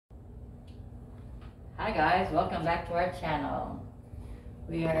Hi guys, welcome back to our channel.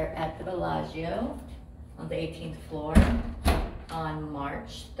 We are at the Bellagio on the 18th floor on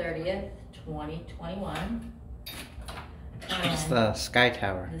March 30th, 2021. It's the Sky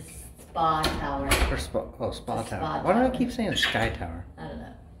Tower. The Spa Tower. Or Spa Tower. Why do I keep saying Sky Tower? I don't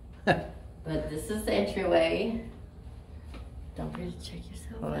know. But this is the entryway. Don't forget to check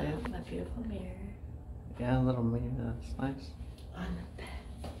yourself out. Yeah. My beautiful mirror. Yeah, a little mirror. That's nice. On the bed.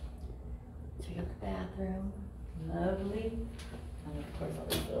 Check out the bathroom. Lovely. And of course all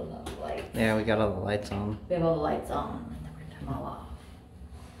these little lights. Yeah, we got all the lights on. We have all the lights on, and then we're gonna turn them all off.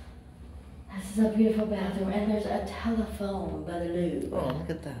 This is a beautiful bathroom, and there's a telephone by the loo. Oh, look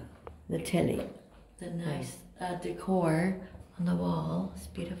at that. The telly. The nice decor on the wall. It's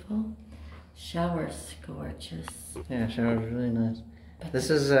beautiful. Shower's gorgeous. Yeah, shower's really nice. This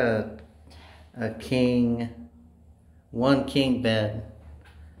is a one king bed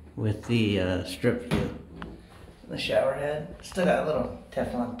with the strip view. The shower head. Still got a little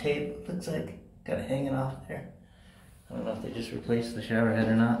Teflon tape, looks like. Got it hanging off there. I don't know if they just replaced the shower head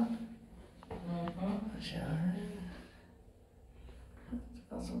or not. The shower head.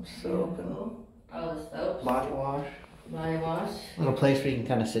 Got some soap and Oh, the soap. body wash. Body wash. Little place where you can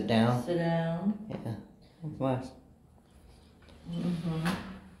kind of sit down. Sit down. Yeah, it's nice.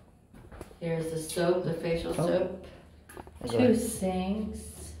 Here's the soap, the facial soap. Two sinks.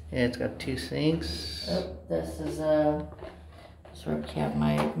 Yeah, it's got two sinks. Oh, this is a sort of kept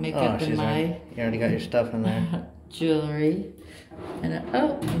my makeup and my you already got your stuff in there. jewelry, and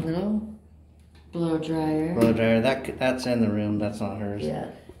a little blow dryer. Blow dryer. That's in the room. That's not hers. Yeah.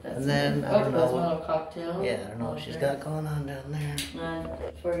 And then I don't know that's what, one little cocktail. yeah, I don't know what she's got going on down there.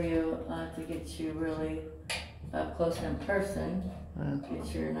 For you to get you really up close and in person.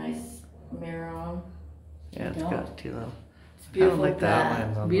 Get your nice mirror on. Yeah, it's got two little. It's beautiful. Like the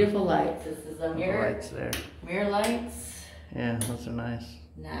outlines on beautiful lights. This is a mirror. Lights there. Mirror lights. Yeah, those are nice.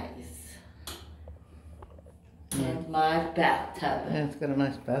 Nice. And my bathtub. Yeah, it's got a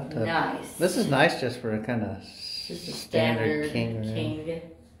nice bathtub. Nice. This is nice just for a kind of just a standard king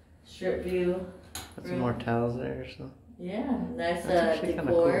strip view. Got some more towels there, so. Yeah, nice That's actually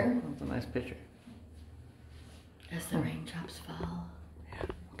decor. cool. That's a nice picture. As the raindrops fall. Yeah.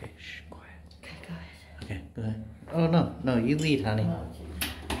 Okay. Shh. Quiet. Okay, go ahead. Okay. Go ahead. Oh no, you lead, honey. Oh,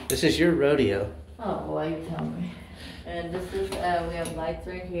 geez. This is your rodeo. Oh boy, you tell me. And this is we have lights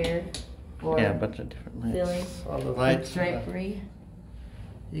right here. For Yeah, a bunch of different lights. ceiling. All the lights. Drapery.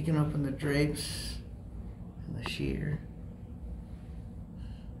 You can open the drapes and the sheer.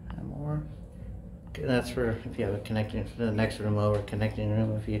 And more. Okay, that's for if you have a connecting for the next room over, connecting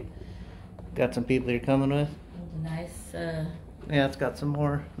room if you got some people you're coming with. Nice. Yeah, it's got some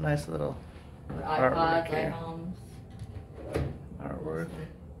more nice little iPods, here. iPhones. Artwork.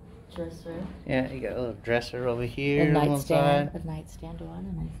 Dresser. Yeah, you got a little dresser over here A on one nightstand. side. A nightstand one.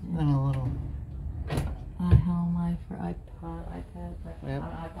 A nightstand. And a little. iPhone for iPad. Yep.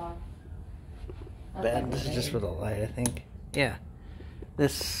 iPod. Bed. This is just for the light, I think. Yeah.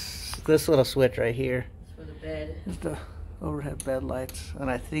 This little switch right here It's for the bed. is the overhead bed lights, and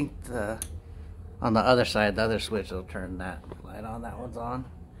I think on the other side, the other switch will turn that light on. That one's on.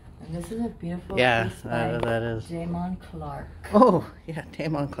 And this is a beautiful piece by that is. Damon Clark. Oh yeah,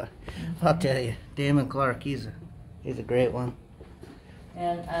 Damon Clark. I'll tell you, Damon Clark. He's a great one.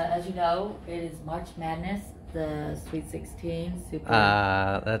 And as you know, it is March Madness, the Sweet 16.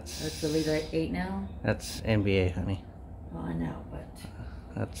 That's the Elite 8 now. That's NBA, honey. Oh, I know, but.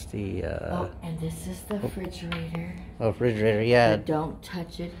 That's the. And this is the refrigerator. Oh, refrigerator, yeah. But don't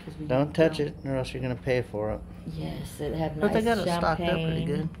touch it because we don't touch it, or else you're gonna pay for it. Yes, it had But nice they got it stocked up pretty champagne.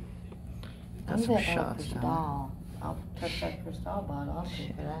 good. Got some That shots. Cristal. I'll touch that Cristal bottle. I'll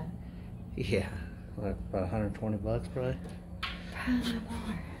pay for that. Yeah, like about 120 bucks probably. Probably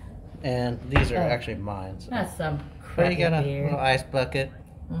more. And these are actually mine. So. That's some But crappy you got a beer. little ice bucket.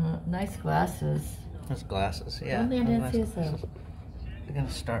 Nice glasses. That's glasses, yeah. Only I didn't see Nice so. glasses. They're gonna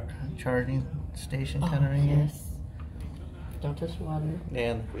start a charging station Oh, kind of right here. yes. Don't touch water.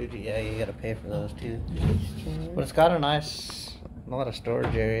 Yeah, and the Fuji, yeah, you gotta pay for those too. Sure. But it's got a lot of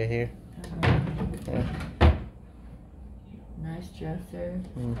storage area here. Yeah. Nice dresser.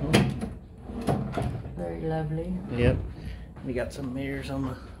 Mhm. Very lovely. Yep. We got some mirrors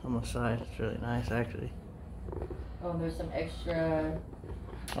on the side. It's really nice, actually. Oh, there's some extra.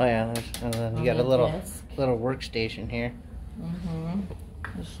 Oh yeah, and then you got a little workstation here.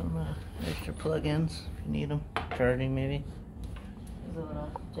 There's some extra plug-ins if you need them. Charging maybe. There's a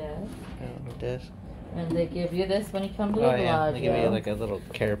little desk. Got a little desk. And they give you this when you come to the Oh Bellagio. yeah, they give you like a little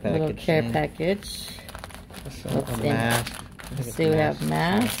care package. Little care package. A mask. Let's see, we have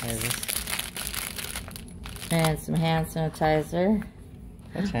masks. And some hand sanitizer.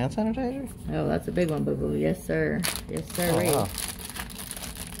 That's hand sanitizer? Oh, that's a big one, boo boo. Yes, sir. Yes, sir. Oh, wow.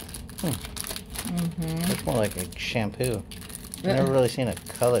 Mm-hmm. It's more like a shampoo. I've never really seen a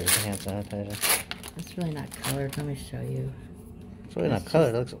colored hand sanitizer. It's really not colored. Let me show you. It's really not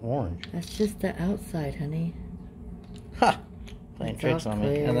colored. It looks orange. That's just the outside, honey. Ha! Playing It's tricks all on me.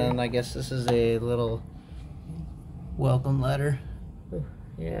 clear. And then I guess this is a little welcome letter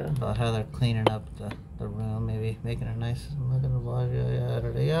Yeah. about how they're cleaning up the room, maybe making it nice and looking Bellagio, yada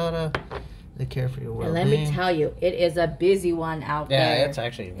yada yada. They care for your And well-being. let me tell you, it is a busy one out there. Yeah, it's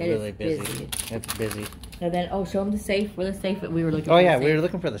actually really is busy. It's busy. And then, oh, show them the safe. Where the safe we were looking for. Oh the yeah, safe. we were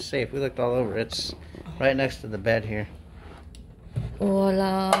looking for the safe. We looked all over. It's right next to the bed here.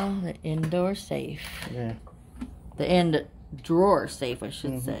 Voila, the indoor safe. Yeah. The end drawer safe, I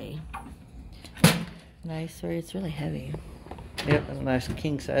should say. Nice, sorry, it's really heavy. Yep, a nice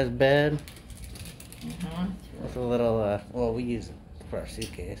king size bed. Mm-hmm. With a little, well, we use it for our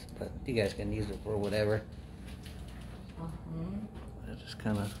suitcase, but you guys can use it for whatever. Just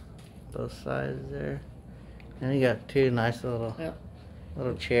kind of both sides there. And you got two nice little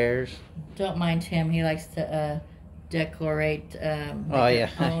chairs. Don't mind him. He likes to decorate. Oh yeah.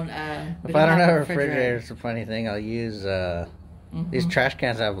 Own, If I don't have a refrigerator, it's a funny thing. I'll use these trash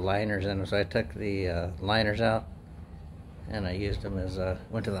cans have liners in them, so I took the liners out and I used them as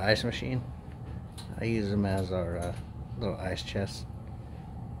went to the ice machine. I use them as our little ice chest.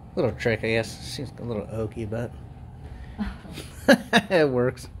 Little trick, I guess. Seems a little oaky, but it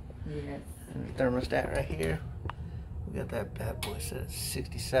works. Yes. And the thermostat right here. We got that bad boy set at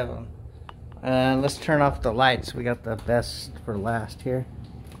 67. And let's turn off the lights. We got the best for last here.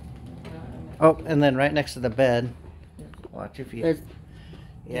 Oh, and then right next to the bed. Watch if you.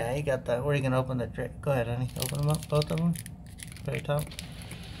 Yeah, you got that. Where are you gonna open the tray? Go ahead, honey. Open them up, both of them. Very top.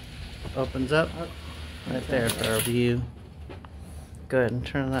 Opens up. Right there for our view. Go ahead and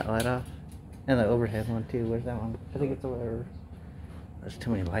turn that light off. And the overhead one too. Where's that one? I think it's over. There's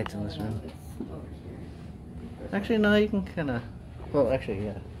too many lights in this room. Actually, no, you can kind of. Well, actually,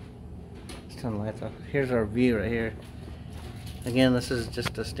 yeah. Let's turn the lights off. Here's our view right here. Again, this is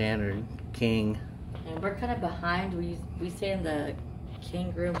just a standard king. And we're kind of behind. We stay in the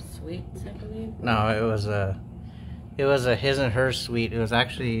king room suites, I believe. No, it was a his and her suite. It was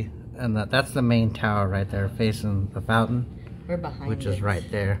actually, and that's the main tower right there, facing the fountain. We're behind which it. is right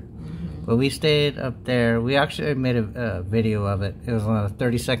there. But we stayed up there. We actually made a video of it. It was on the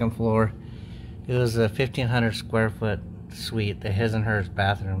 32nd floor. It was a 1,500 square foot suite, the his and hers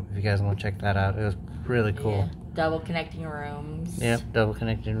bathroom. If you guys want to check that out, it was really cool. Yeah. Double connecting rooms. Yep, double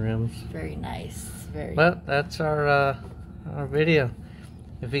connecting rooms. Very nice. Very. But that's our video.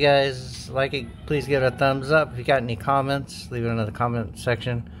 If you guys like it, please give it a thumbs up. If you got any comments, leave it in the comment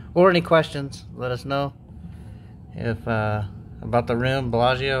section. Or any questions, let us know. If about the room,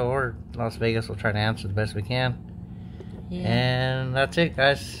 Bellagio, or Las Vegas, we'll try to answer the best we can. Yeah. And that's it,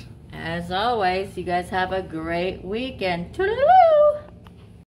 guys. As always, you guys have a great weekend. Toodaloo!